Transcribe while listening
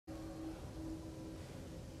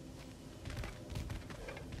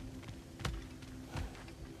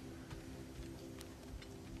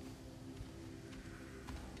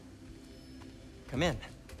Come in.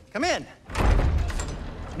 Come in!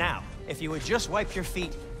 Now, if you would just wipe your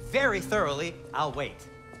feet very thoroughly, I'll wait.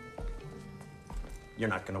 You're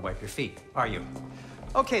not gonna wipe your feet, are you?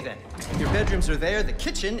 Okay then, your bedrooms are there, the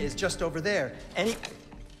kitchen is just over there.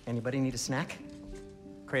 Anybody need a snack?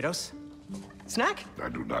 Kratos? Snack? I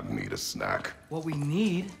do not need a snack. What we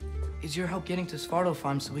need is your help getting to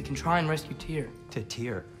Svartalfheim so we can try and rescue Tyr. To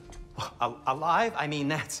Tyr? Alive? I mean,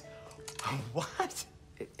 that's... What?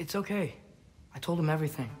 It's okay. I told him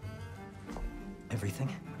everything. Everything?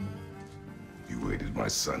 You aided my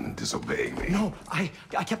son in disobeying me. No, I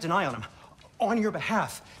kept an eye on him. On your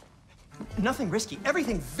behalf. Nothing risky,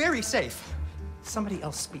 everything very safe. Somebody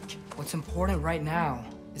else speak. What's important right now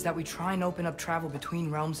is that we try and open up travel between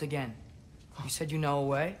realms again. You said you know a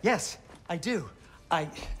way? Yes, I do.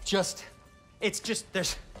 It's just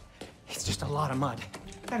a lot of mud.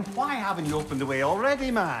 Then why haven't you opened the way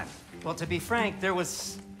already, man? Well, to be frank, there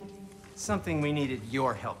was something we needed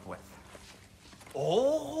your help with.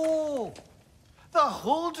 Oh! The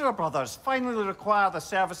Holder brothers finally require the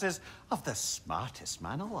services of the smartest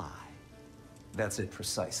man alive. That's it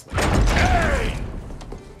precisely. Hey!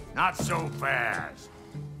 Not so fast.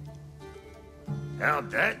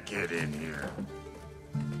 How'd that get in here?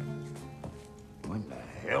 What the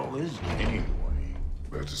hell is it anyway?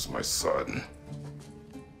 That is my son.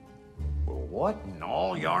 Well, what in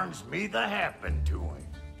all yarns me that happened to him?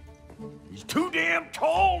 He's too damn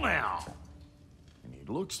tall now. And he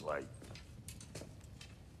looks like...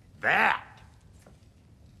 that.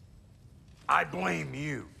 I blame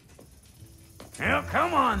you. Well,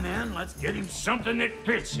 come on then. Let's get him something that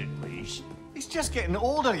fits at least. He's just getting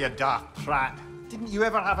older, you daft prat. Didn't you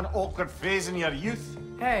ever have an awkward phase in your youth?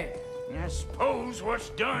 Hey! I suppose what's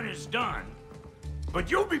done is done. But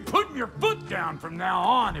you'll be putting your foot down from now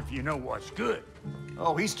on if you know what's good.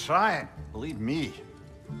 Oh, he's trying. Believe me.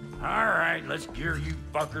 All right, let's gear you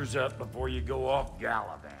fuckers up before you go off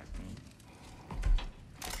gallivanting.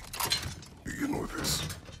 Begin with this.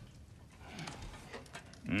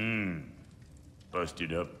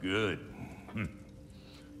 Busted up good.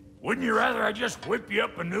 Wouldn't you rather I just whip you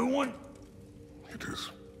up a new one? It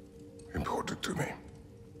is important to me.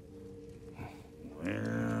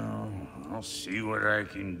 Well, I'll see what I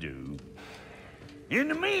can do. In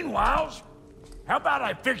the meanwhile, how about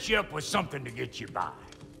I fix you up with something to get you by?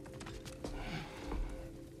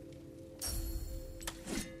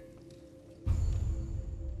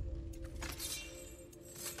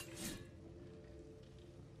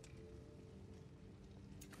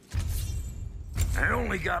 I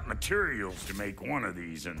only got materials to make one of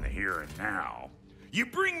these in the here and now. You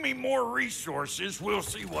bring me more resources, we'll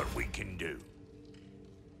see what we can do.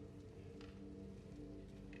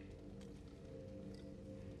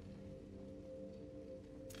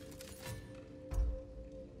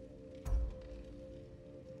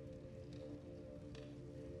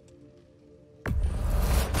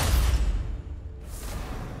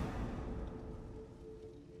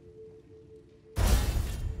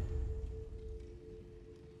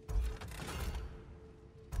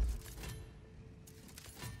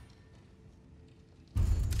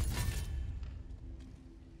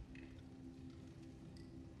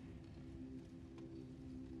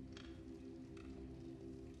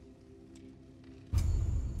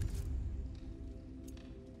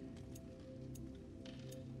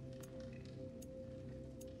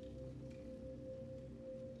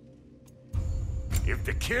 If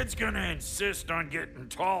the kid's gonna insist on getting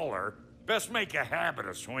taller, best make a habit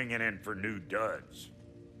of swinging in for new duds.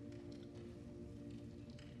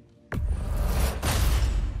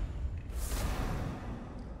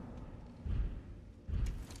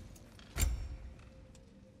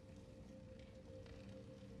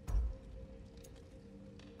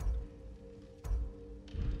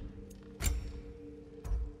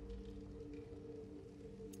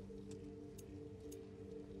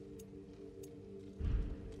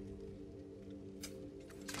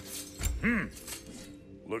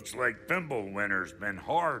 Looks like Fimbulwinter's been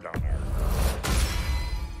hard on her.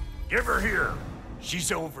 Give her here.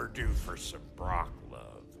 She's overdue for some Brock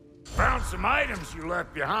love. Found some items you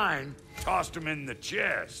left behind, tossed them in the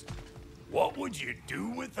chest. What would you do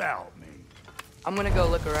without me? I'm gonna go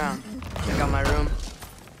look around. Check out my room.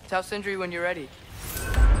 Tell Sindri when you're ready.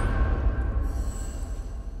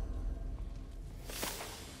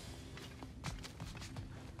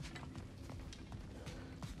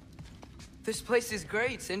 This place is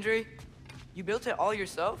great, Sindri. You built it all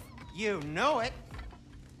yourself? You know it.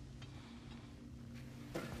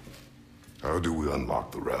 How do we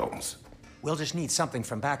unlock the realms? We'll just need something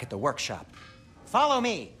from back at the workshop. Follow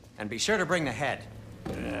me, and be sure to bring the head.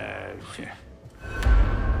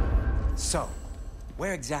 So,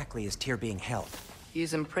 Where exactly is Tyr being held?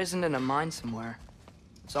 He's imprisoned in a mine somewhere.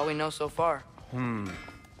 That's all we know so far. The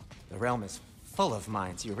realm is full of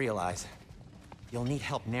mines, you realize. You'll need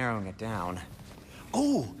help narrowing it down.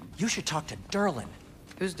 Oh, you should talk to Derlin.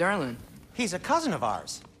 Who's Darlin? He's a cousin of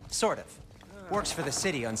ours, sort of. Works for the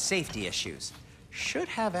city on safety issues. Should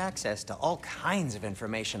have access to all kinds of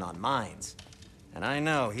information on mines. And I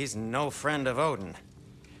know he's no friend of Odin.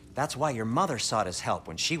 That's why your mother sought his help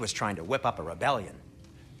when she was trying to whip up a rebellion.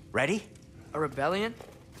 Ready? A rebellion?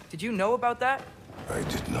 Did you know about that? I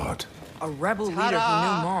did not. A rebel leader who knew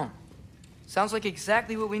Mom. Sounds like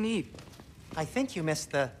exactly what we need. I think you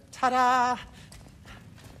missed the ta-da.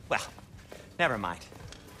 Well, never mind.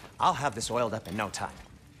 I'll have this oiled up in no time.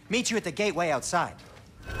 Meet you at the gateway outside.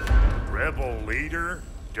 Rebel leader?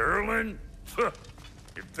 Derlin?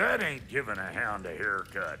 If that ain't giving a hound a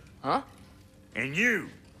haircut. Huh? And you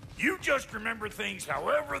just remember things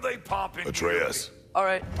however they pop into Atreus. All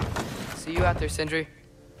right. See you out there, Sindri.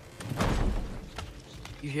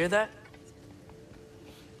 You hear that?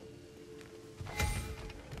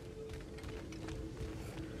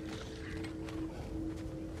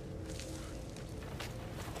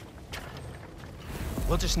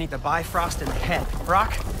 We'll just need the Bifrost in the head.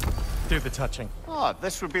 Brock, do the touching. Oh,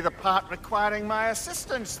 this would be the part requiring my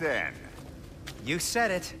assistance then. You said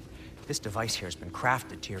it. This device here has been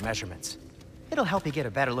crafted to your measurements. It'll help you get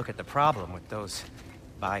a better look at the problem with those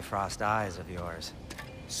Bifrost eyes of yours.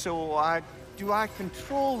 So, do I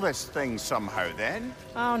control this thing somehow then?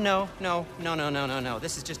 Oh, no.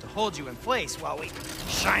 This is just to hold you in place while we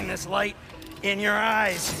shine this light in your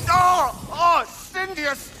eyes. Oh, Cindy, you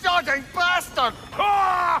sodding bastard!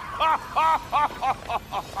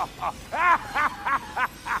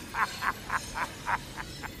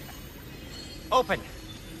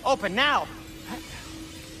 Open now!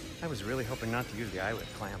 I was really hoping not to use the eyelid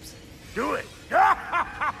clamps. Do it!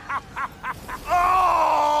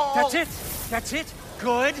 Oh! That's it!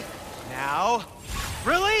 Good! Now,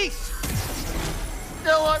 release!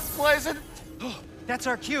 Still unpleasant. That's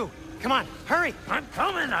our cue. Come on, hurry! I'm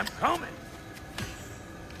coming!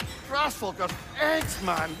 Frostful got eggs,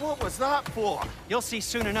 man. What was that for? You'll see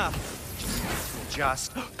soon enough.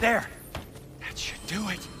 Just... There! That should do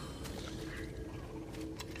it.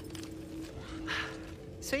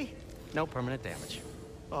 See? No permanent damage.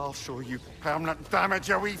 I'll show you permanent damage,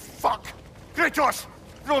 you wee fuck! Kratos!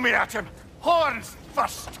 Throw me at him! Horns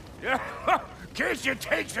first! Case you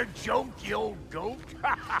takes a joke, you old goat.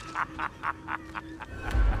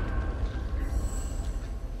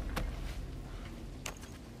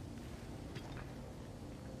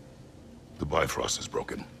 The Bifrost is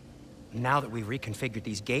broken. Now that we've reconfigured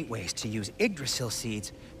these gateways to use Yggdrasil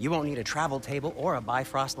seeds, you won't need a travel table or a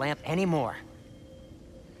Bifrost lamp anymore.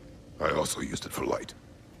 I also used it for light.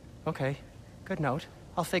 Okay, good note.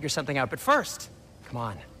 I'll figure something out, but first, come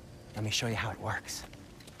on, let me show you how it works.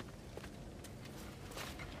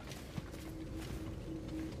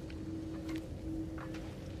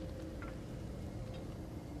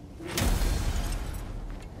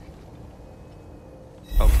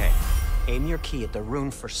 Okay, aim your key at the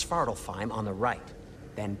rune for Svartalfheim on the right,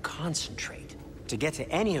 then concentrate. To get to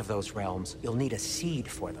any of those realms, you'll need a seed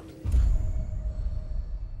for them.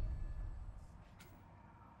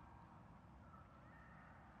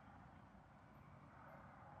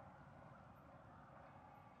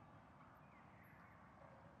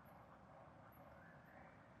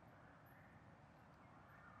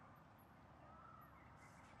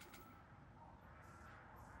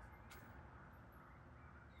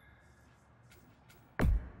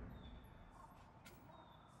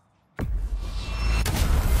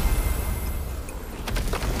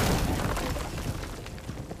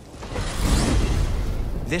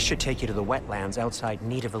 This should take you to the wetlands outside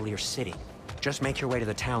Nidavellir City. Just make your way to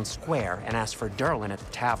the town square and ask for Derlin at the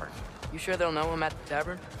tavern. You sure they'll know him at the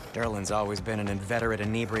tavern? Derlin's always been an inveterate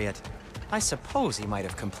inebriate. I suppose he might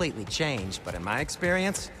have completely changed, but in my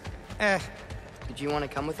experience, Did you want to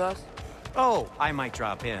come with us? Oh, I might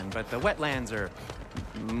drop in, but the wetlands are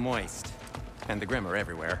moist. And the Grim are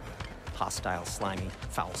everywhere. Hostile, slimy,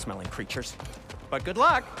 foul-smelling creatures. But good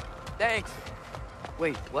luck! Thanks.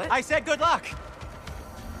 Wait, what? I said good luck!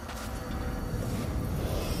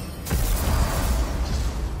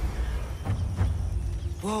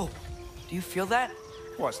 Whoa, do you feel that?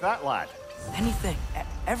 What's that, lad? Anything,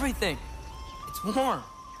 everything. It's warm.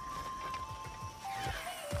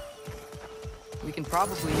 We can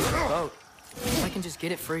probably use a boat. I can just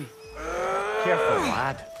get it free. Careful,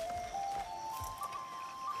 lad.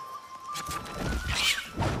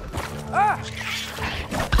 Ah!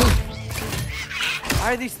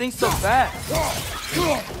 Why are these things so fast?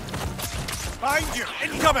 Behind you!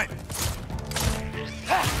 Incoming!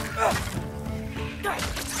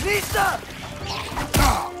 Lisa!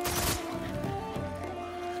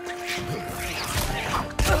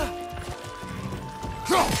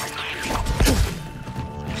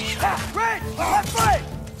 Red! Left leg!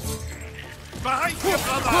 Behind you,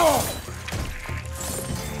 brother!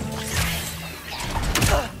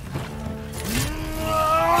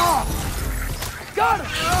 Got him!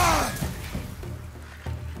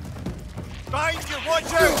 Behind you,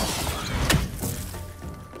 watch out!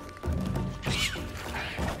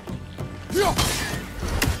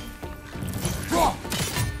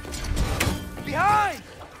 Behind!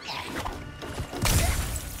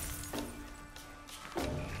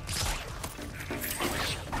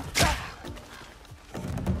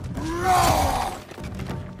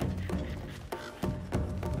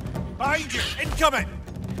 Behind you! Incoming!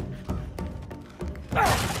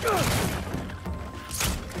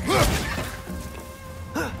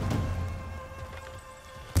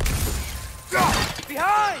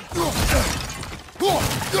 Behind!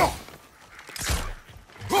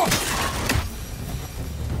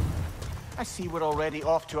 I see we're already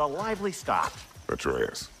off to a lively start.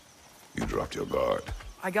 Atreus, you dropped your guard.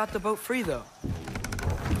 I got the boat free, though.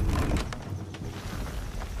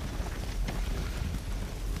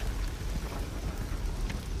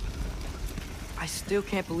 I still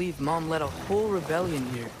can't believe Mom led a whole rebellion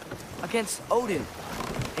here. Against Odin.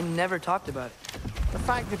 And never talked about it. The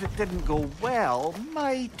fact that it didn't go well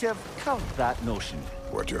might have curbed that notion.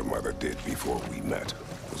 What your mother did before we met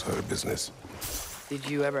was her business. Did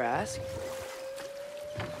you ever ask?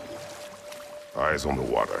 Eyes on the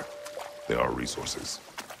water. There are resources.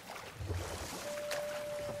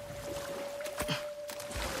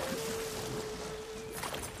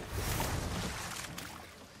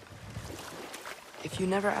 If you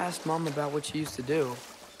never asked Mom about what she used to do,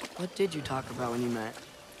 what did you talk about when you met?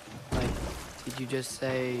 Like, did you just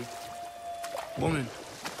say, "Woman,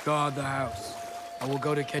 guard the house. I will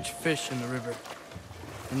go to catch fish in the river,"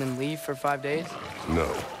 and then leave for 5 days?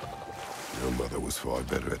 No. Your mother was far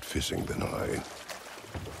better at fishing than I.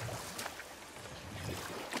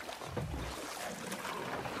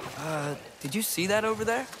 Did you see that over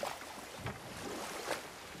there?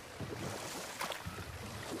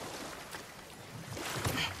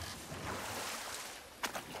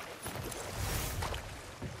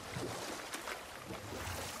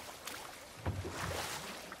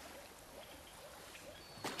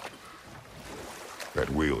 That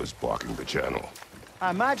wheel is blocking the channel. I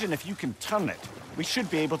imagine if you can turn it, we should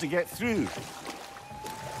be able to get through.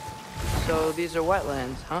 So these are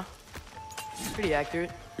wetlands, huh? Pretty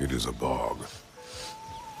accurate. It is a bog.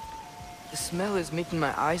 The smell is making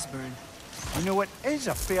my eyes burn. You know, it is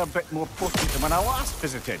a fair bit more potent than when I last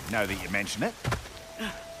visited, now that you mention it.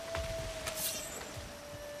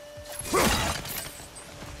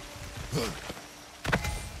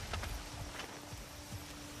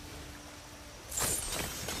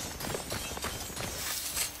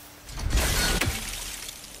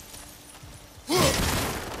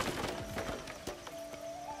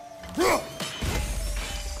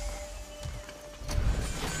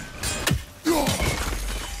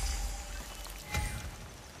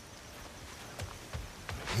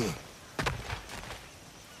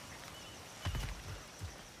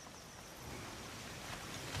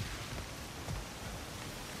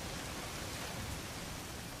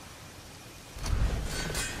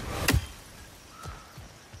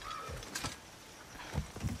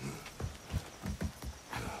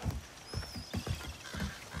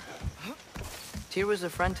 Tyr was a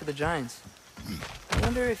friend to the Giants. I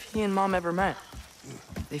wonder if he and Mom ever met.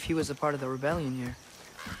 If he was a part of the rebellion here.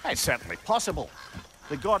 It's certainly possible.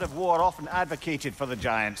 The god of war often advocated for the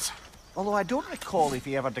Giants. Although I don't recall if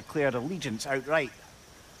he ever declared allegiance outright.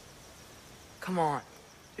 Come on.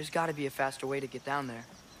 There's gotta be a faster way to get down there.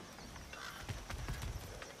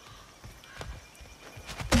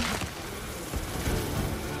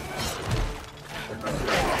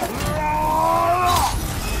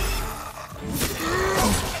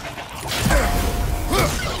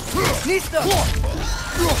 Nista!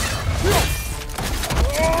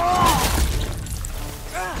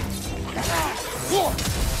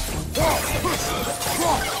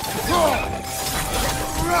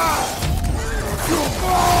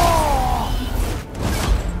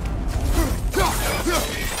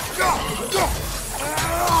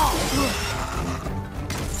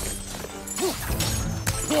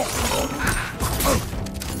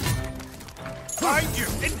 Behind you!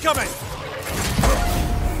 Incoming!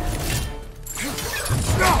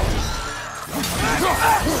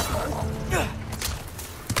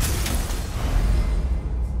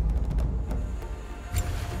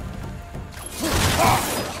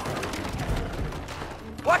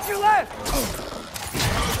 Watch your left!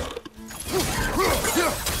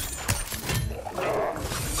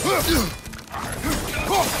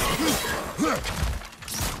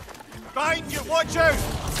 Behind you, watch out!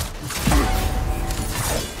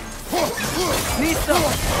 Nista!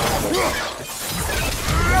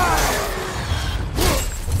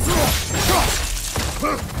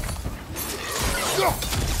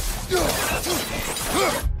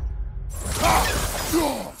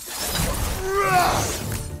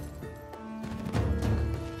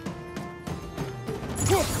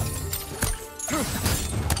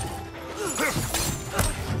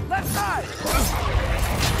 Left side!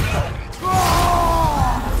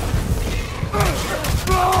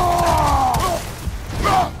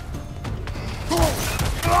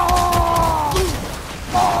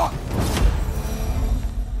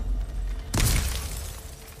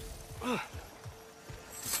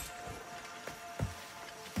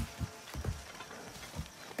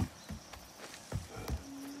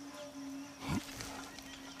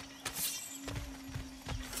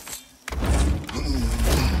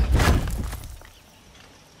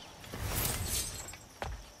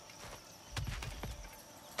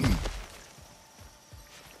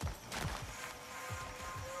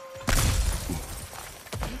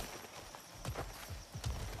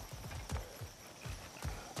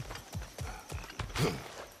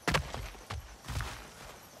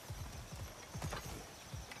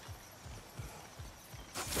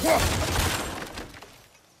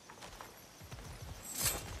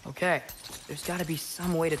 Okay, there's gotta be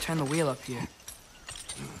some way to turn the wheel up here.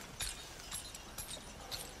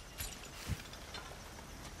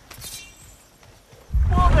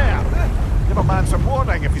 Whoa there! Give a man some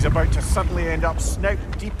warning if he's about to suddenly end up snout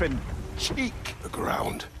deep in cheek. The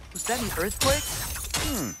ground. Was that an earthquake?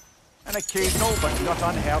 An occasional but not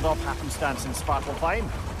unheard of happenstance in Svartalfheim.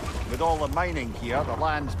 With all the mining here, the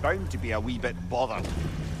land's bound to be a wee bit bothered.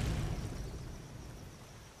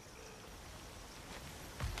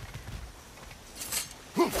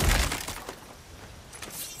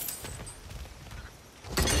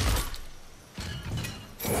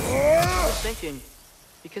 I was thinking,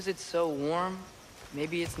 because it's so warm,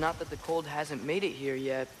 maybe it's not that the cold hasn't made it here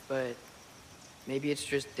yet, but maybe it's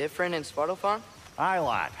just different in Svartalfheim? Aye,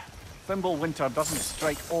 lad. Thimble winter doesn't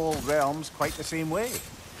strike all realms quite the same way.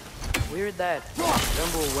 Weird that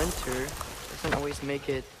Thimble winter doesn't always make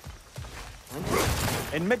it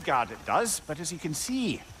winter. In Midgard it does, but as you can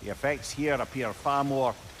see, the effects here appear far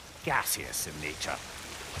more gaseous in nature.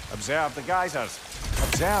 Observe the geysers.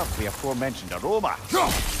 Observe the aforementioned aroma.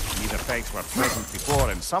 These effects were present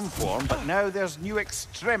before in some form, but now there's new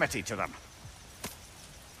extremity to them.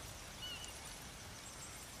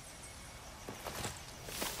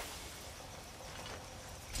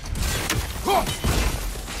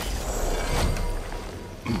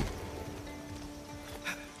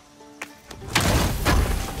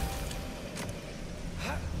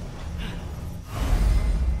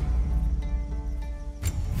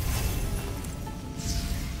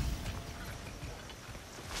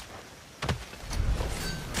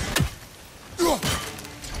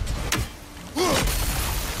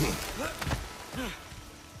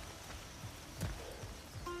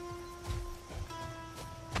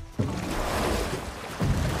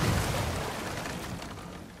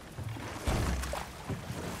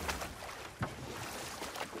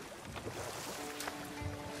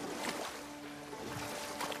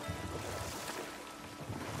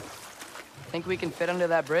 Think we can fit under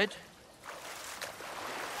that bridge?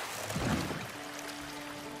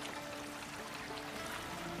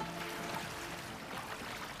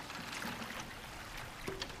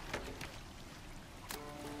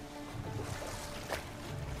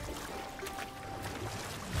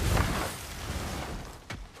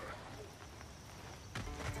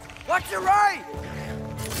 Watch your right!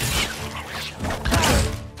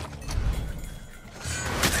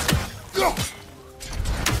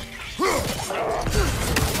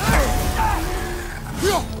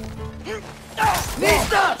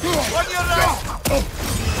 Nista! On your right!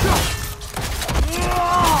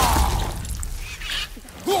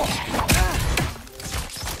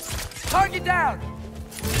 Target down!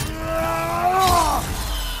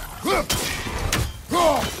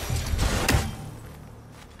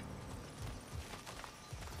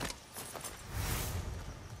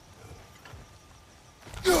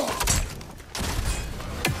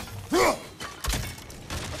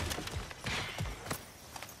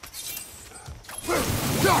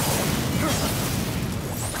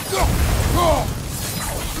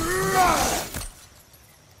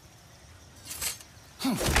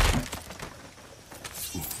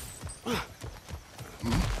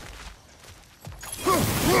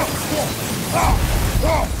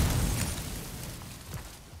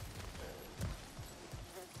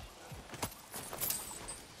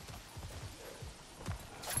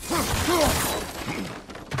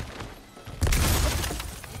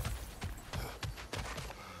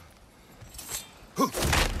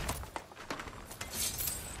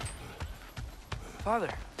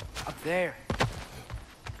 Father, up there.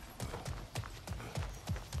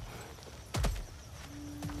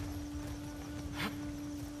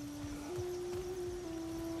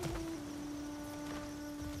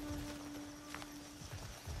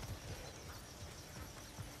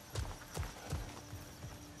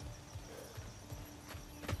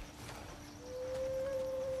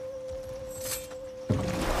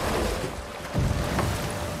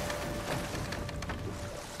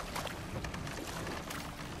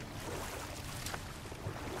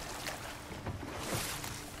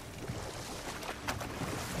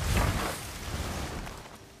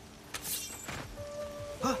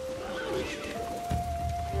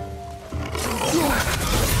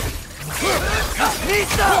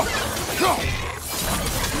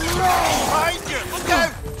 Behind you! Look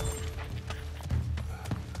out!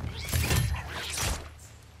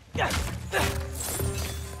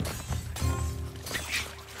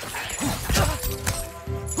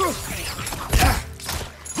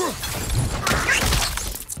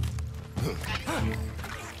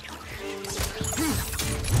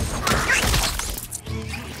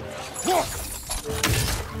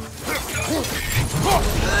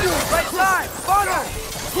 Right side! Father!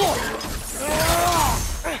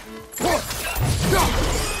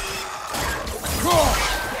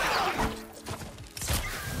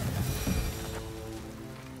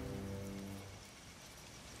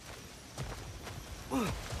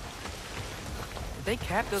 Did they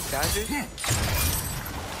cap those geysers?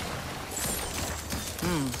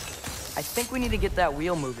 I think we need to get that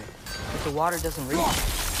wheel moving, if the water doesn't reach.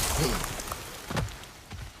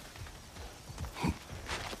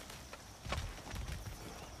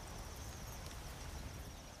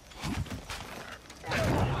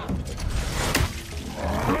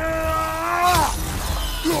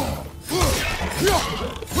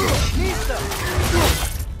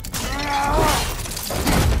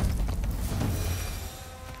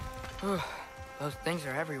 Those things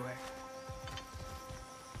are everywhere.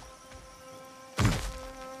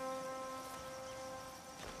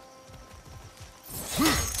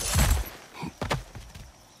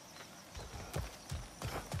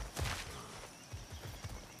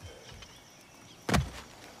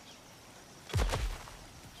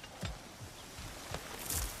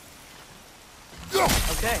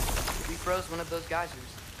 Okay, we froze one of those geysers.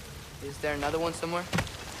 Is there another one somewhere?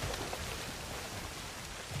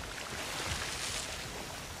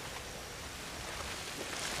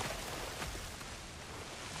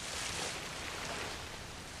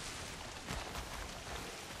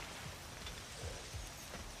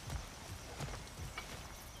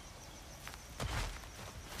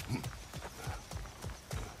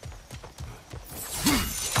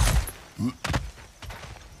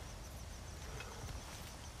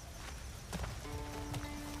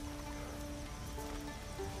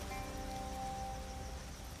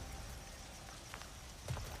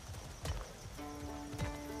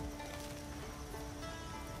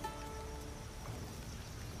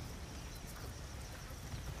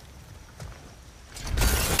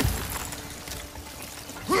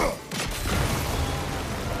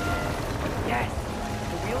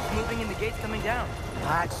 And the gate's coming down.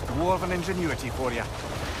 That's dwarven ingenuity for you.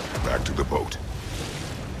 Back to the boat.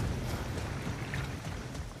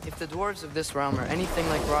 If the dwarves of this realm are anything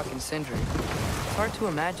like Rock and Sindri, it's hard to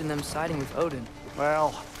imagine them siding with Odin.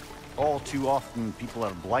 Well, all too often people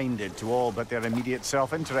are blinded to all but their immediate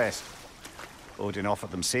self-interest. Odin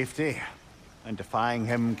offered them safety, and defying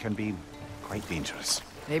him can be quite dangerous.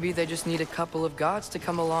 Maybe they just need a couple of gods to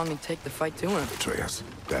come along and take the fight to him. Atreus,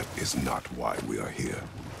 that is not why we are here.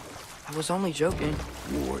 I was only joking.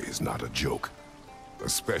 War is not a joke,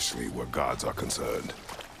 especially where gods are concerned.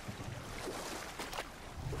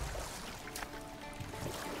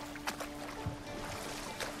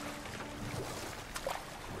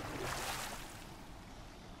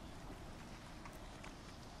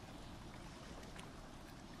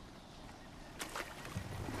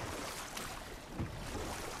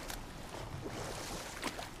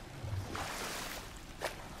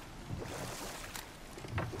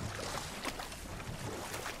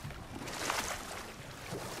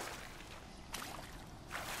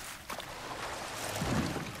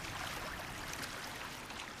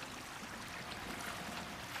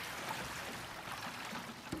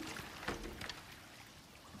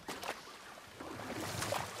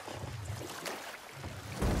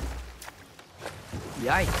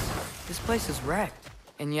 Yikes. This place is wrecked.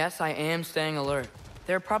 And yes, I am staying alert.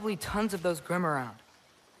 There are probably tons of those Grim around.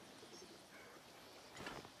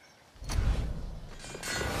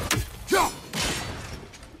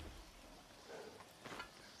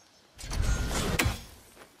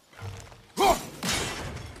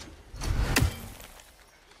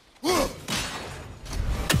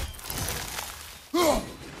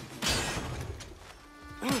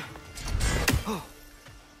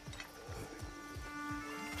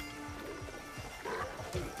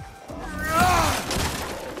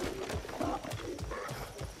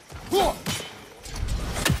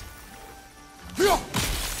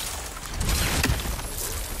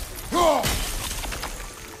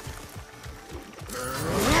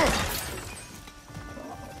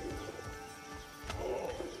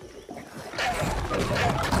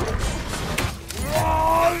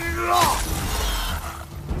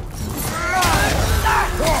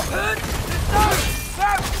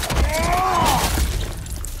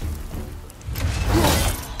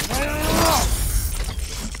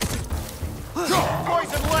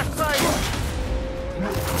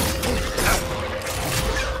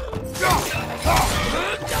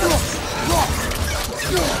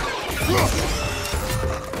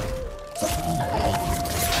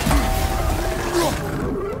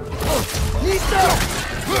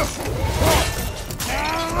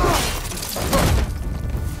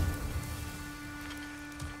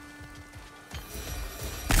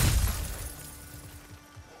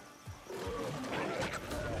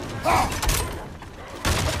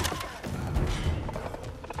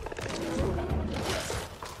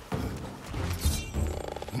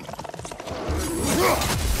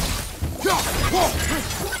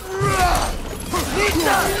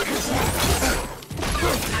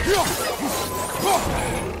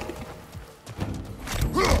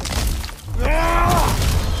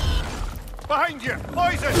 Behind you!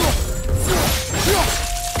 Poison!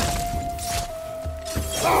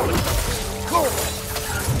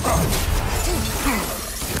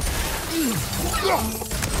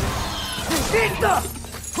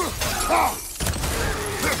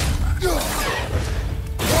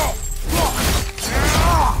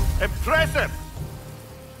 Impressive!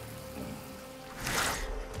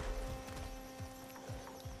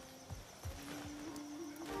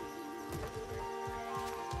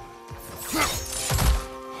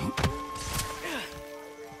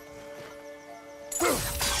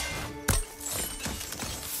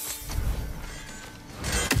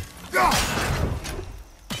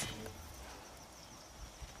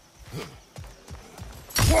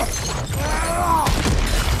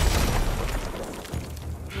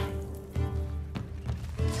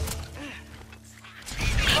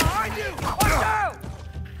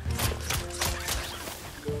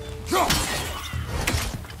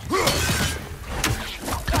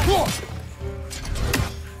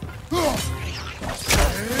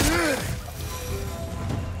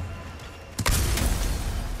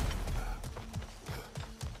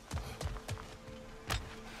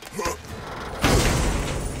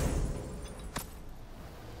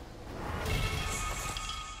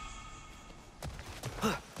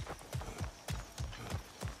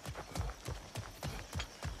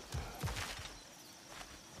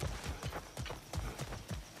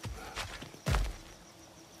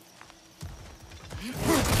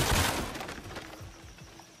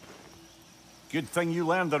 Good thing you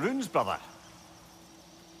learned the runes, brother.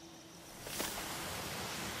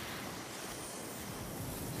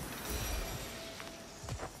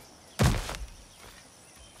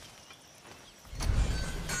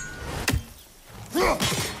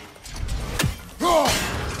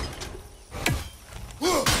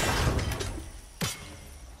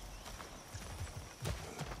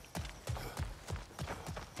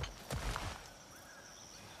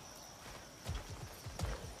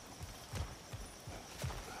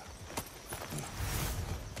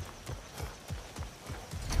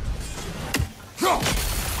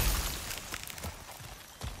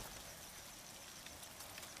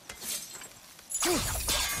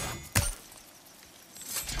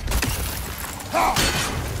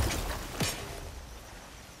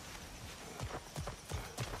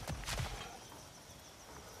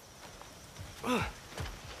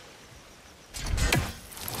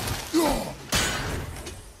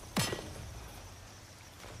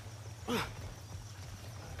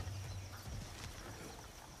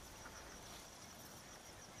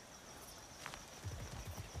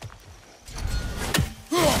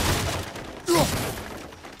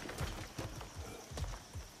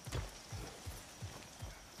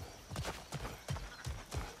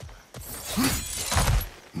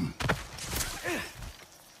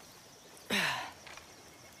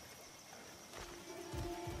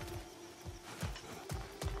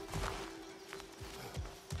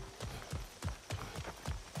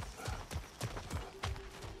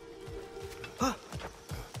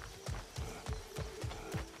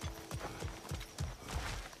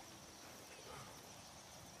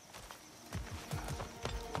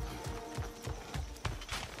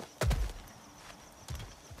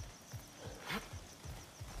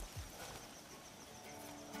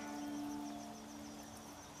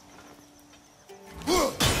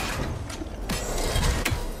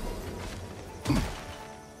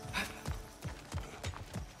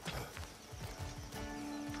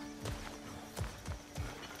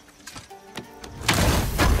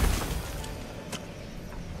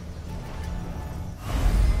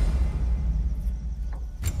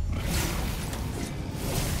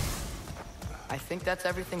 think that's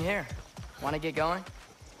everything here. Want to get going?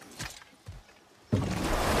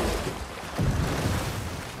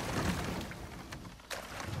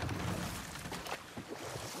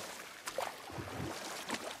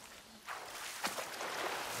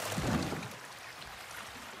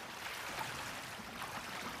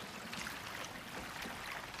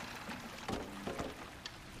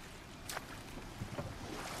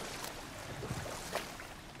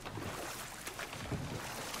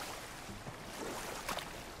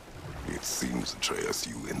 It seems, Atreus,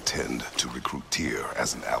 you intend to recruit Tyr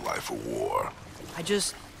as an ally for war.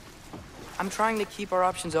 I'm trying to keep our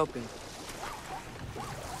options open.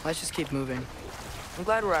 Let's just keep moving. I'm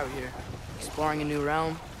glad we're out here, exploring a new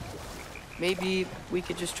realm. Maybe we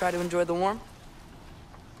could just try to enjoy the warmth?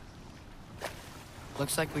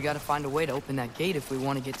 Looks like we gotta find a way to open that gate if we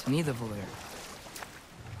want to get to Nidavellir.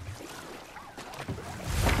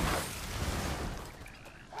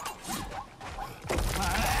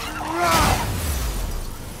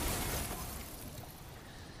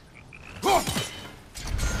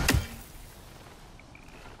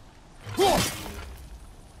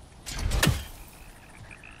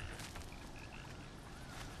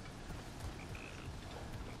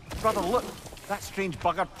 Brother, look! That strange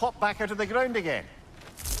bugger popped back out of the ground again.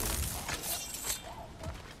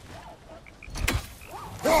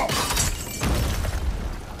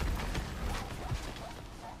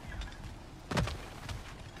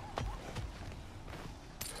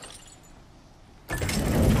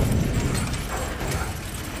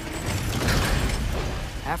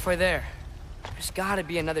 Halfway there. There's gotta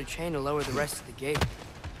be another chain to lower the rest of the gate.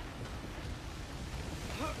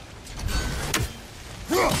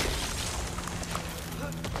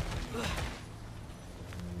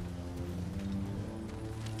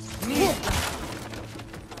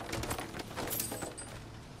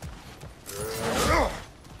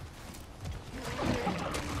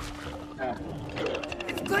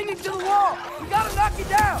 It's clinging to the wall! We gotta knock it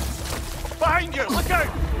down! Behind you! Look out!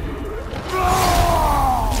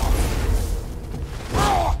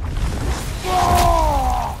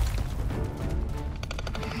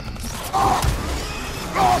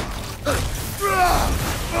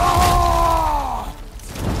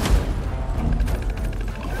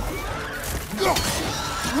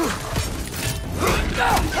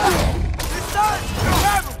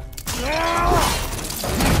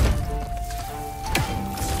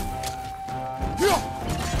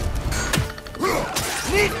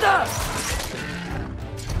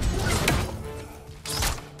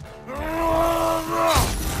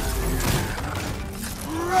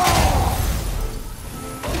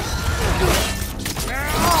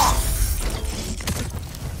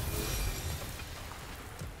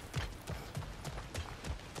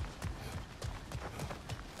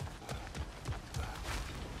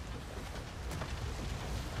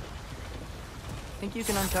 Think you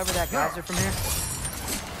can uncover that geyser from here?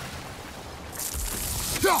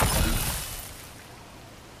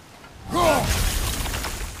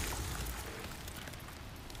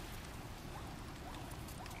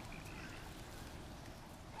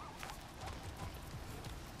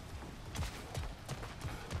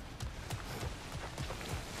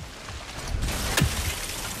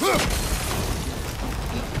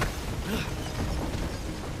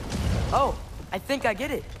 Oh, I think I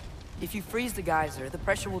get it. If you freeze the geyser, the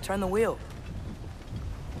pressure will turn the wheel.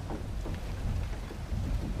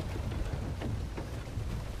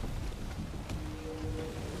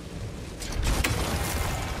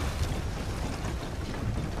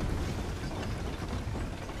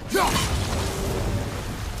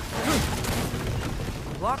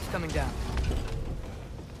 Block's coming down.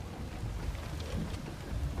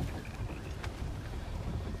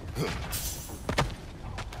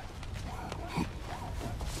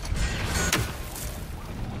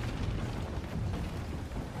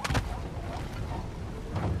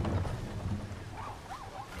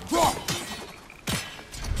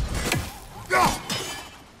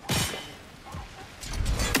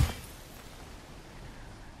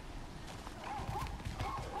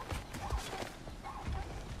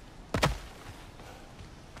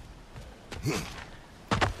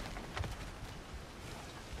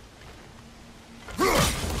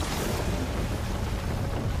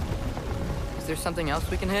 Is there something else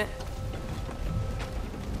we can hit?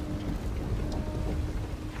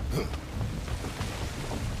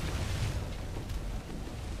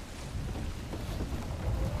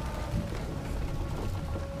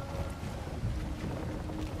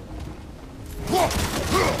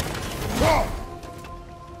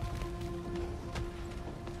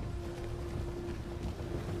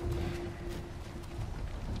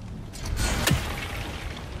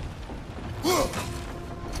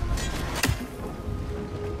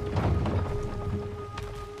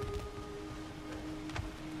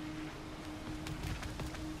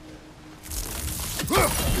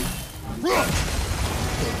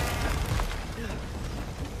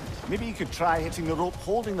 you could try hitting the rope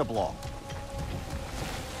holding the block.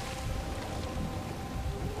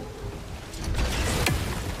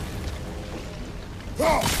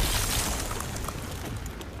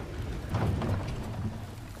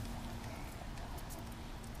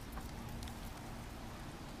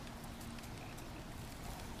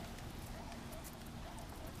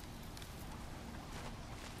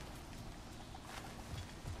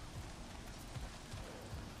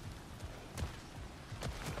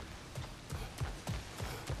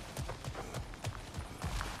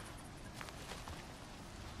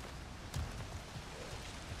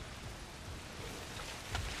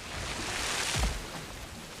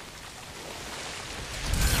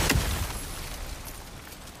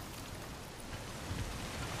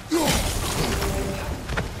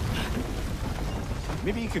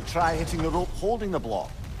 Maybe you could try hitting the rope holding the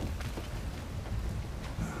block.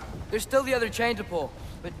 There's still the other chain to pull,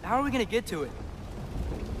 but how are we gonna get to it?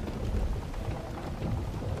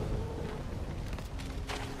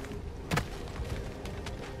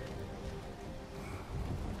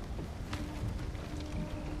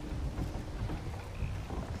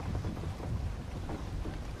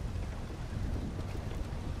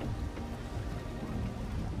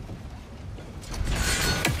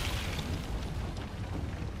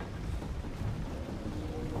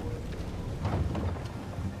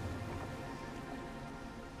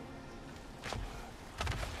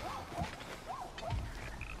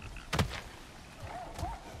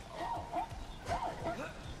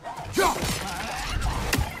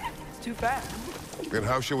 Too fast. Then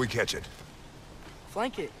how shall we catch it?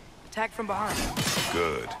 Flank it. Attack from behind.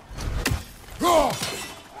 Good.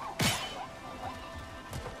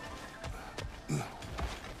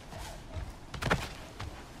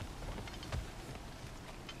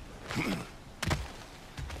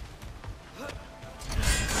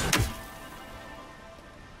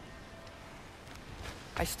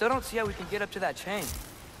 I still don't see how we can get up to that chain.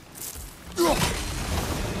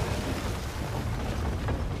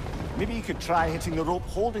 Maybe you could try hitting the rope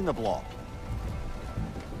holding the block.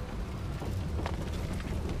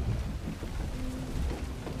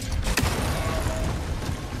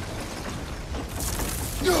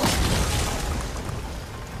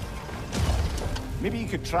 Maybe you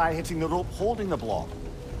could try hitting the rope holding the block.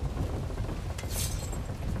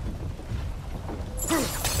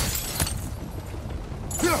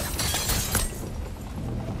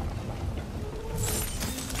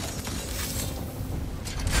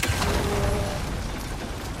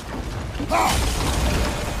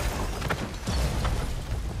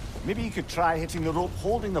 Maybe you could try hitting the rope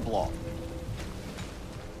holding the block.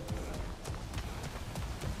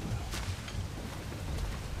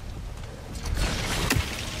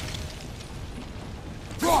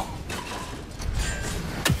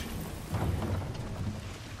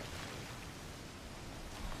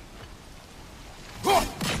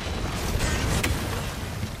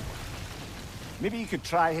 Maybe you could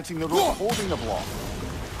try hitting the rope holding the block.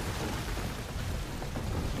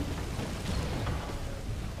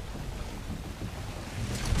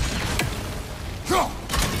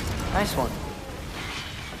 Nice one.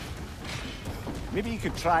 Maybe you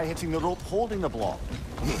could try hitting the rope holding the block.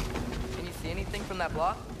 Can you see anything from that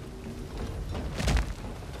block?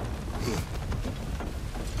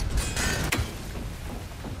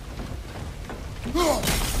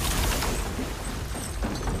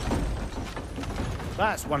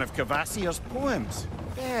 That's one of Cavassier's poems.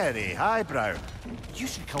 Very highbrow. You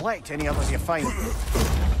should collect any others you find.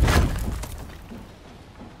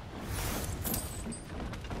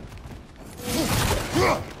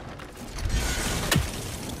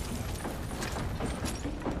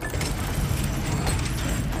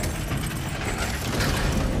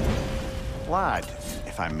 Lad,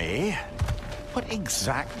 if I may, what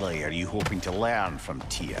exactly are you hoping to learn from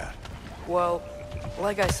Tyr? Well,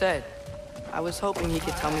 like I said, I was hoping he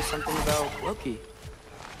could tell me something about Loki.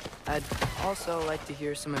 I'd also like to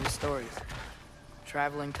hear some of his stories.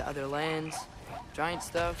 Traveling to other lands, giant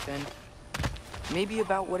stuff, and maybe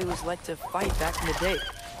about what it was like to fight back in the day.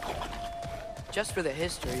 Just for the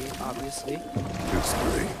history, obviously.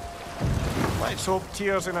 History? Let's hope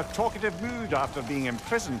Tyr's in a talkative mood after being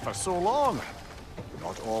imprisoned for so long.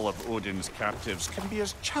 Not all of Odin's captives can be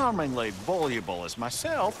as charmingly voluble as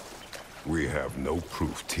myself. We have no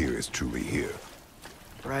proof Tyr is truly here.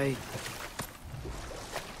 Right.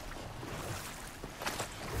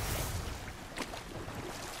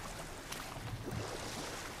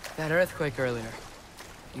 That earthquake earlier.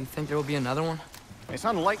 Do you think there will be another one? It's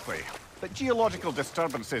unlikely, but geological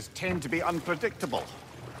disturbances tend to be unpredictable.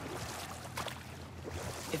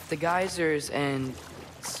 If the geysers and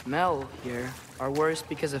smell here are worse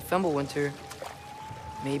because of Fimbulwinter,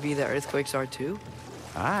 maybe the earthquakes are too?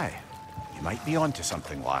 Aye. You might be onto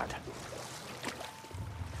something, lad.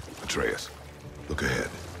 Atreus, look ahead.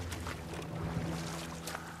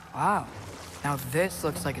 Wow. Now this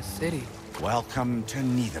looks like a city. Welcome to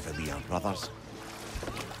Nidavellir, brothers.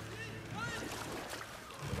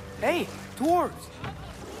 Hey, dwarves!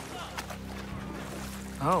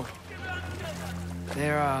 Oh.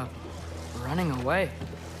 They're, running away.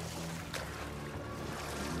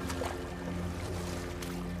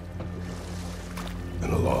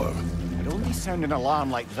 An alarm. I'd only sound an alarm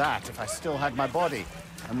like that if I still had my body,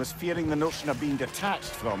 and was fearing the notion of being detached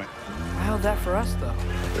from it. I held that for us, though.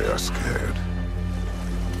 They are scared.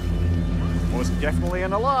 Most definitely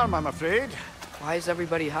an alarm, I'm afraid. Why is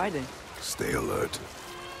everybody hiding? Stay alert.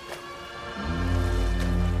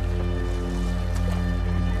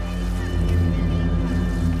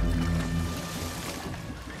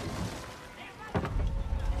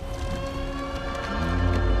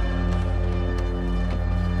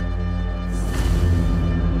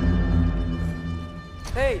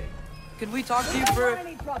 Hey, could we talk to you for...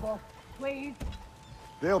 Any trouble, please?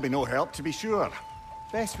 There'll be no help, to be sure.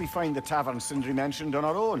 Best we find the tavern Sindri mentioned on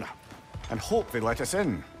our own, and hope they let us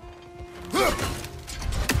in.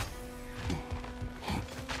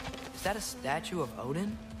 Is that a statue of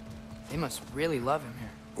Odin? They must really love him here.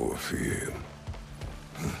 Or fear him.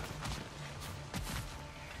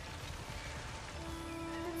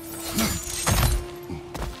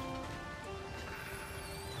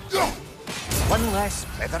 One less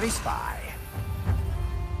feathery spy.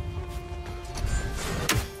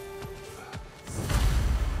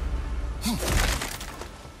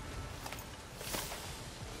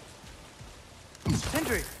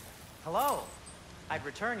 Sindri! Hello. I'd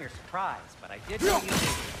return your surprise, but I did know you'd be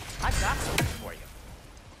here. I've got something for you.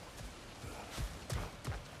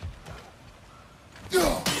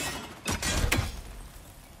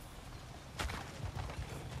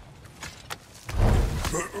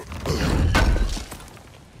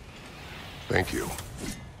 Thank you.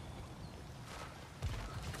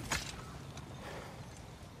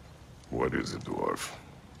 What is it, dwarf?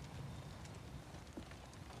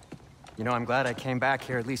 You know, I'm glad I came back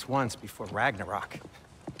here at least once before Ragnarok.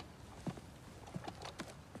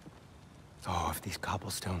 Oh, if these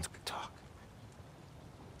cobblestones could talk.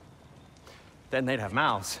 Then they'd have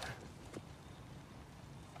mouths.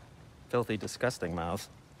 Filthy, disgusting mouths.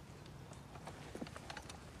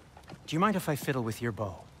 Do you mind if I fiddle with your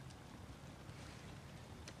bow?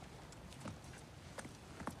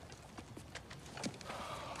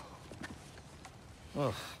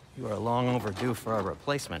 Oh, you are long overdue for a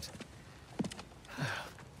replacement.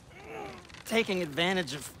 Taking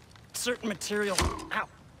advantage of certain material... Ow!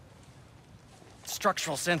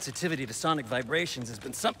 Structural sensitivity to sonic vibrations has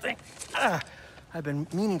been something I've been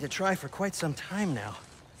meaning to try for quite some time now.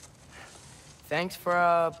 Thanks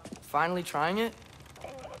for, finally trying it.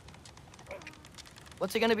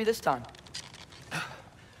 What's it gonna be this time?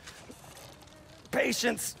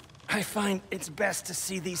 Patience. I find it's best to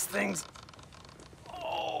see these things...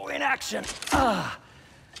 Oh, in action.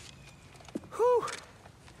 Whew.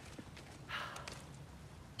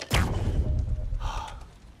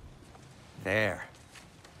 There.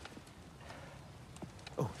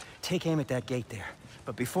 Oh, take aim at that gate there.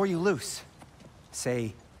 But before you loose,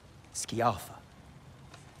 say, Skialfa.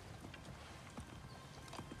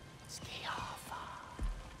 Skialfa.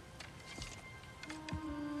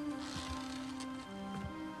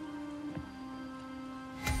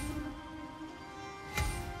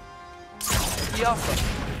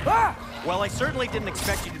 Skialfa. Ah! Well, I certainly didn't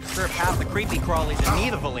expect you to disturb half the creepy crawlies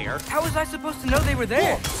in Nidavellir. How was I supposed to know they were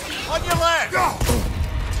there? On your left!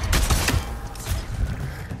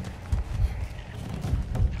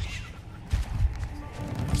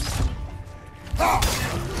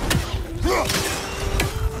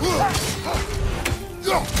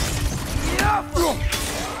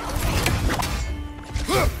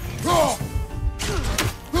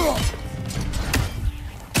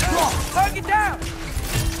 Target down!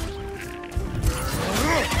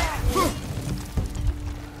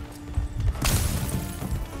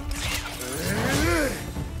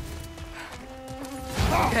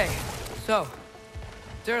 Okay, so,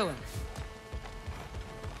 Durlin.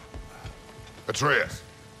 Atreus,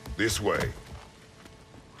 this way.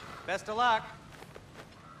 Best of luck.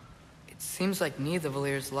 It seems like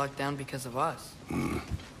Nidavellir's locked down because of us.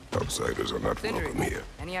 Outsiders are not Sindri, welcome here.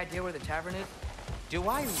 any idea where the tavern is? Do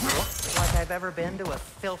I look like I've ever been to a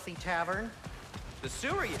filthy tavern? The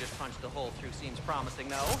sewer you just punched a hole through seems promising,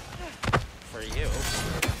 though. For you.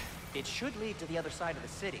 It should lead to the other side of the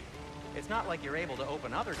city. It's not like you're able to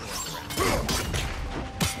open other doors around.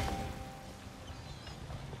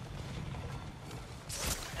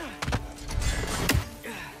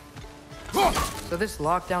 So this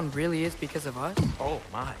lockdown really is because of us? Oh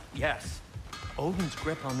my, yes. Odin's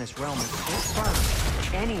grip on this realm is so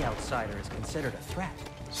firm, any outsider is considered a threat.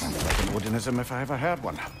 Sounds like an Odinism if I ever heard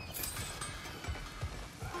one.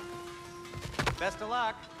 Best of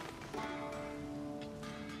luck.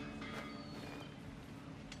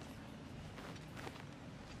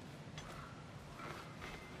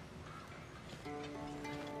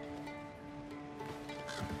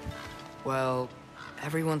 Well,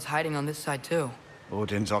 everyone's hiding on this side too.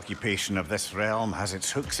 Odin's occupation of this realm has its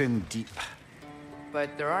hooks in deep.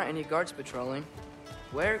 But there aren't any guards patrolling.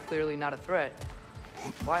 We're clearly not a threat.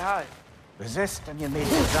 Why hide? Resist and you're made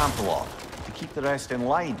an example of, to keep the rest in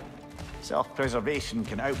line. Self-preservation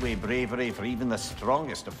can outweigh bravery for even the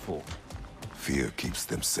strongest of folk. Fear keeps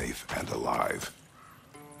them safe and alive.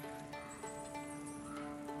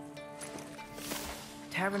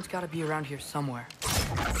 Tavern's gotta be around here somewhere.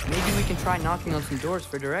 Maybe we can try knocking on some doors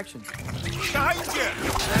for directions.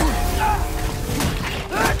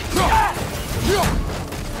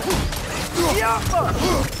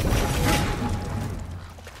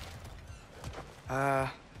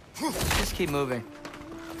 Just keep moving.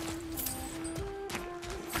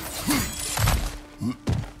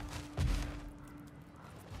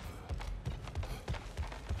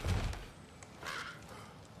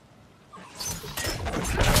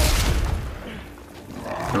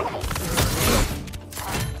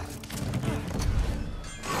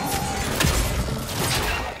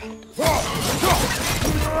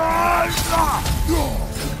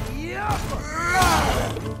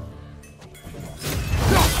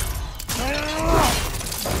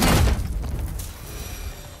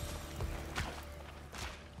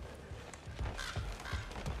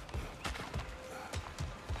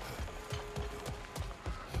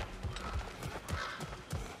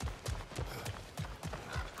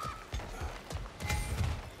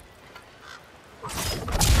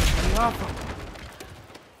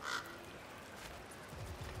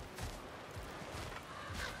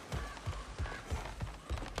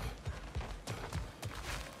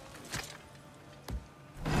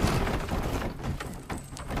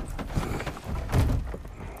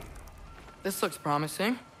 This looks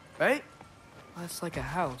promising, right? That's like a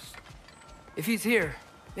house. If he's here,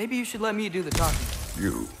 maybe you should let me do the talking.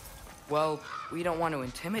 You? Well, we don't want to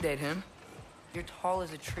intimidate him. You're tall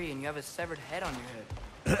as a tree and you have a severed head on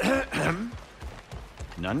your head.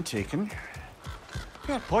 None taken.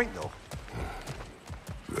 Fair point, though.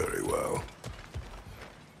 Very well.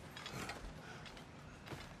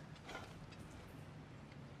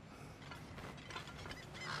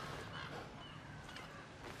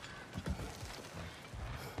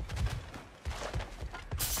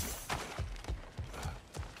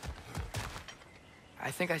 I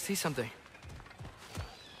think I see something.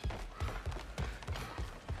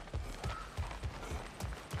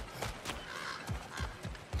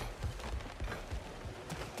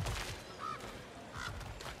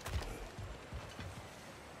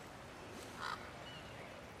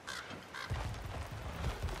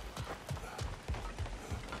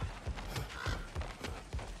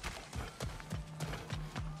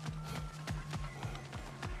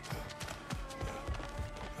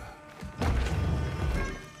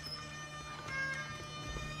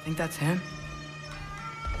 Think that's him?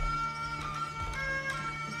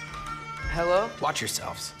 Hello? Watch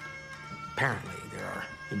yourselves. Apparently, there are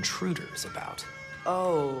intruders about.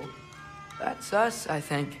 Oh, that's us, I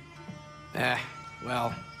think.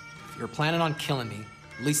 Well, if you're planning on killing me,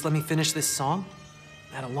 at least let me finish this song.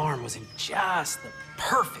 That alarm was in just the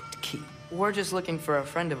perfect key. We're just looking for a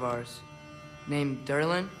friend of ours, named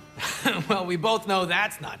Durlin. Well, we both know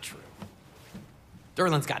that's not true.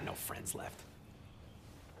 Durlin's got no friends left.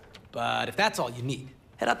 But if that's all you need,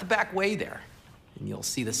 head out the back way there, and you'll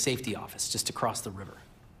see the safety office just across the river.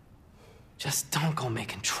 Just don't go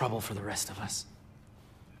making trouble for the rest of us.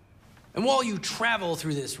 And while you travel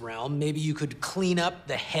through this realm, maybe you could clean up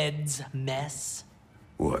the head's mess.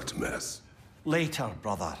 What mess? Later,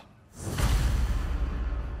 brother.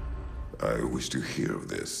 I wish to hear of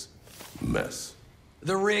this mess.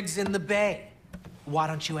 The rig's in the bay. Why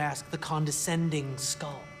don't you ask the condescending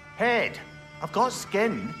skull? Head, I've got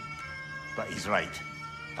skin. But he's right.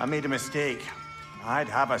 I made a mistake. I'd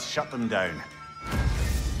have us shut them down.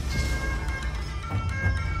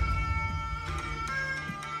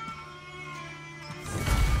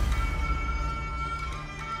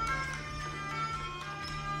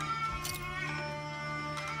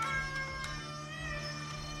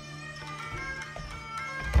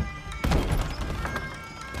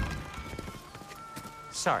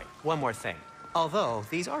 sorry, one more thing. Although,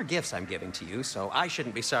 these are gifts I'm giving to you, so I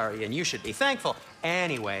shouldn't be sorry and you should be thankful.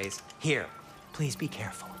 Anyways, here, please be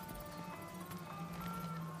careful.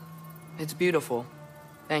 It's beautiful.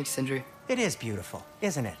 Thanks, Sindri. It is beautiful,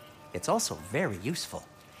 isn't it? It's also very useful.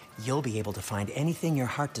 You'll be able to find anything your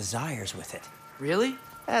heart desires with it. Really?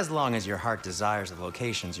 As long as your heart desires the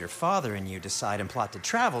locations your father and you decide and plot to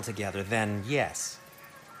travel together, then yes.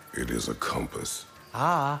 It is a compass.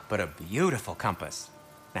 Ah, but a beautiful compass.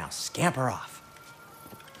 Now scamper off.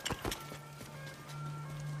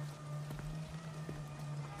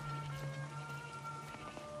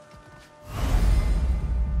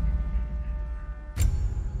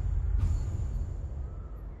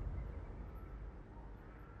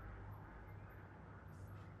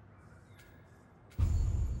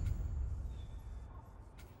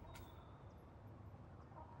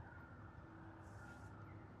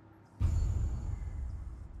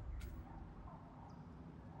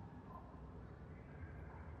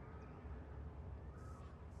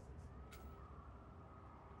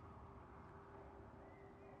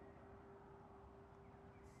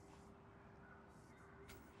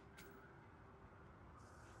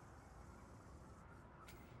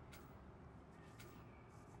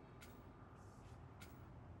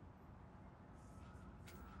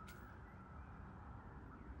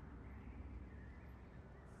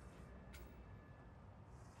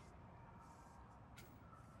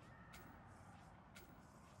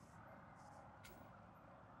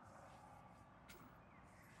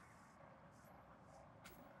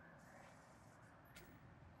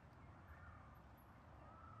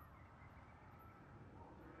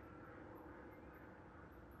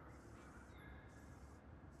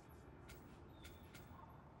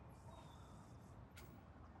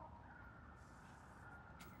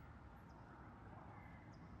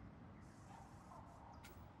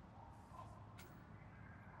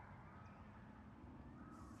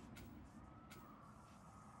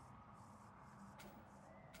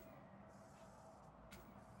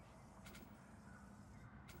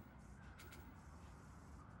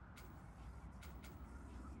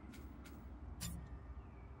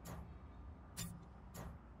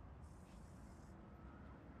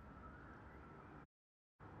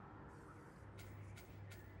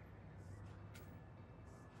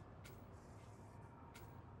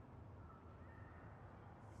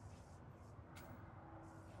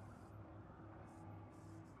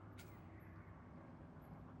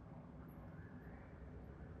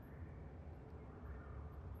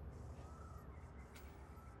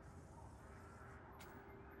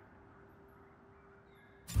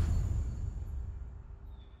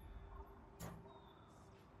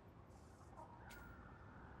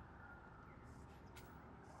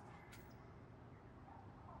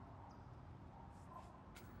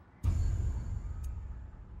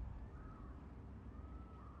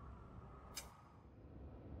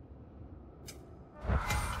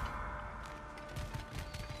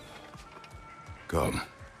 Come.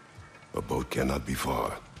 A boat cannot be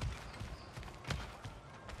far.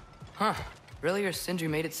 Huh. Earlier, Sindri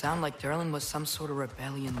made it sound like Durlin was some sort of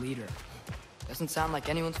rebellion leader. Doesn't sound like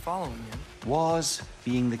anyone's following him. Was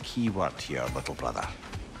being the key word here, little brother.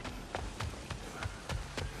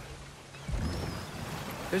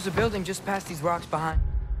 There's a building just past these rocks behind.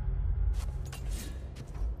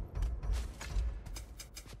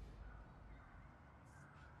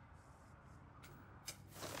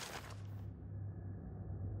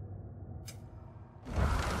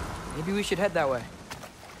 Maybe we should head that way.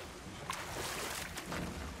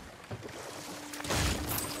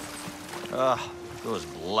 Those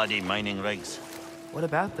bloody mining rigs. What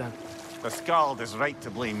about them? The Skald is right to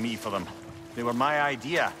blame me for them. They were my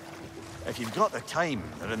idea. If you've got the time,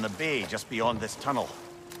 they're in the bay just beyond this tunnel.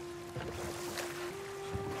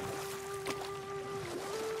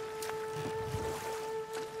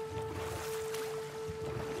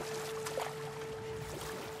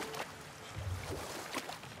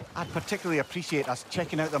 I'd particularly appreciate us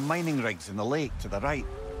checking out the mining rigs in the lake to the right.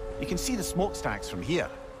 You can see the smokestacks from here.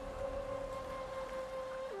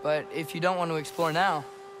 But if you don't want to explore now,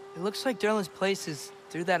 it looks like Durlin's place is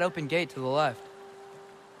through that open gate to the left.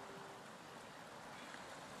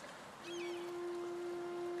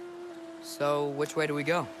 So, which way do we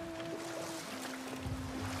go?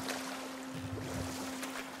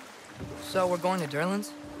 So, we're going to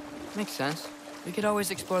Durlin's? Makes sense. We could always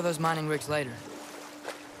explore those mining rigs later.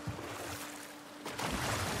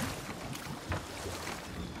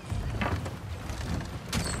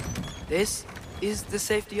 This is the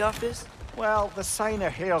safety office? Well, the sign a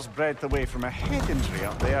hair's breadth away from a head injury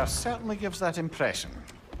up there certainly gives that impression.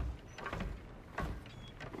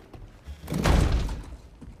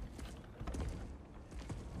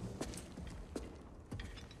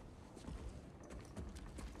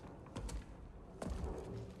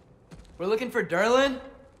 We're looking for Derlin?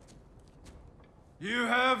 You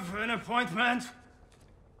have an appointment?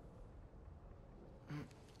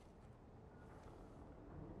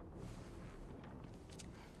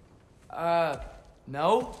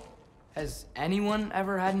 No? Has anyone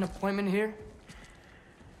ever had an appointment here?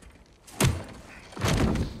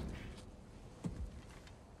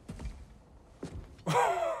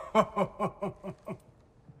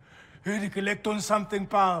 Here to collect on something,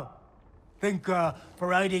 pal? Think,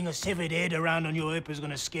 parading a severed head around on your hip is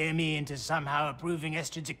gonna scare me into somehow approving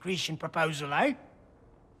Esther's accretion proposal, eh?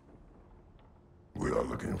 We are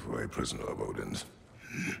looking for a prisoner of Odin's.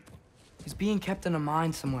 He's being kept in a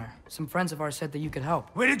mine somewhere. Some friends of ours said that you could help.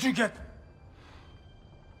 Where did you get...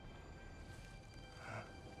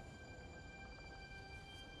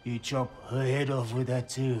 You chop her head off with that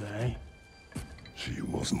too, eh? She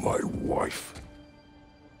was my wife.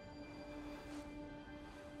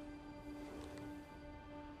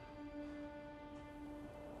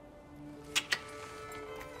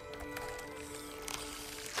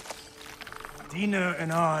 Dina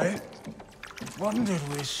and I wondered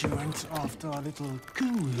where she went after our little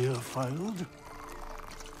coup here failed.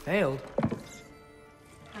 Failed?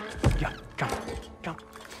 Yeah, come.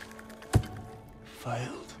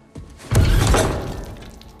 Failed.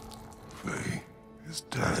 Faye is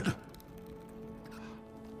dead.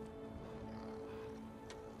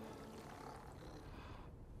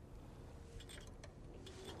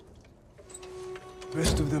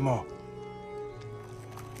 Rest of them are.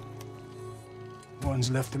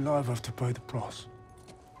 One's left alive have to pay the price.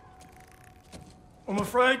 I'm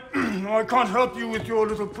afraid I can't help you with your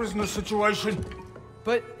little prisoner situation.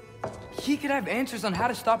 But he could have answers on how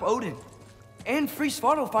to stop Odin. And free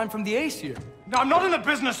Svartalfheim from the Aesir. I'm not in the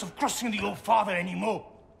business of crossing the old father anymore.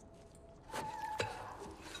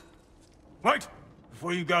 Wait,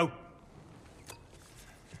 before you go.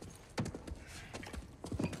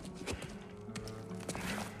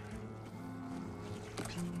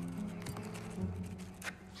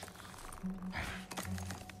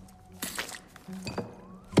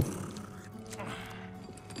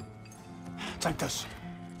 Take this.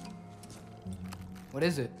 What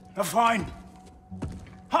is it? A fine.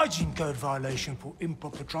 Hygiene code violation for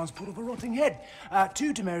improper transport of a rotting head.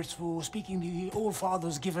 2 demerits for speaking the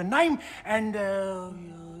All-Father's given name, and,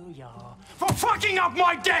 yeah. For fucking up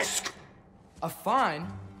my desk! A fine?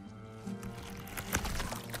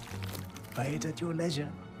 Pay it at your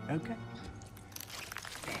leisure, okay?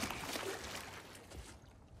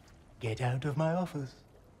 Get out of my office.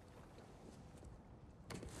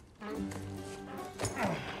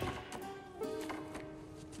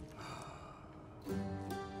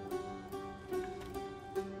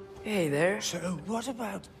 Hey there. So what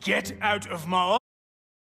about get out of my